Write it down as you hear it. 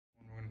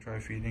dry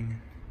feeding,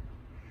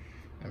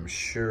 I'm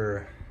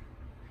sure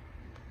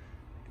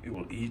it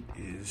will eat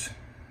is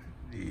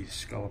the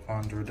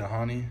Scalopondra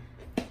dahani.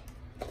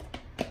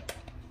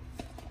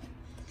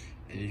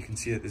 And you can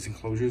see that this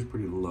enclosure is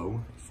pretty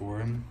low for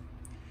him.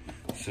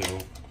 So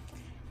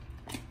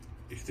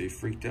if they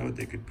freaked out,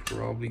 they could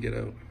probably get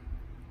out.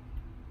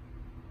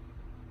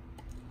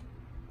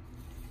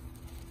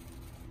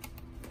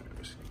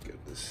 I'm just gonna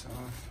get this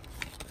off.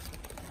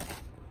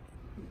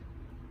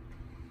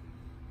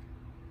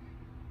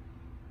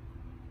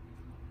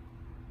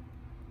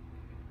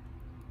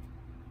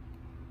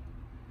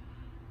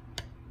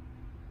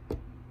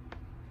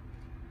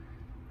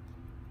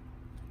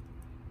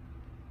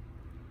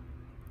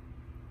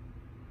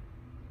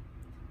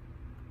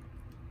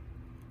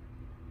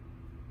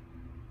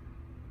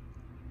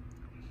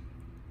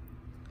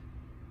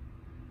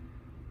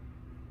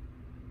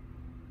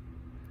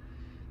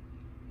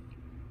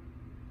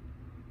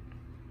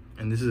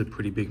 And this is a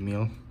pretty big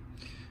meal.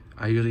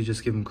 I usually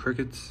just give him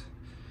crickets,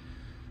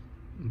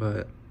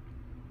 but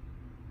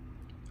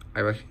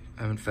I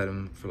haven't fed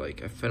him for I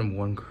fed him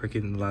one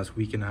cricket in the last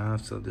week and a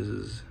half, so this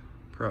is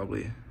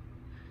probably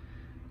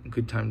a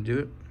good time to do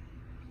it.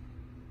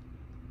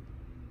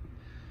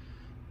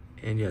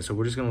 And yeah, so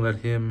we're just gonna let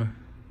him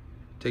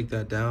take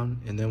that down,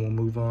 and then we'll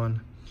move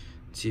on,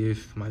 see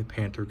if my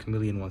panther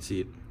chameleon wants to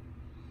eat.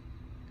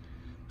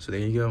 So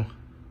there you go,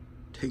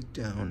 take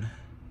down.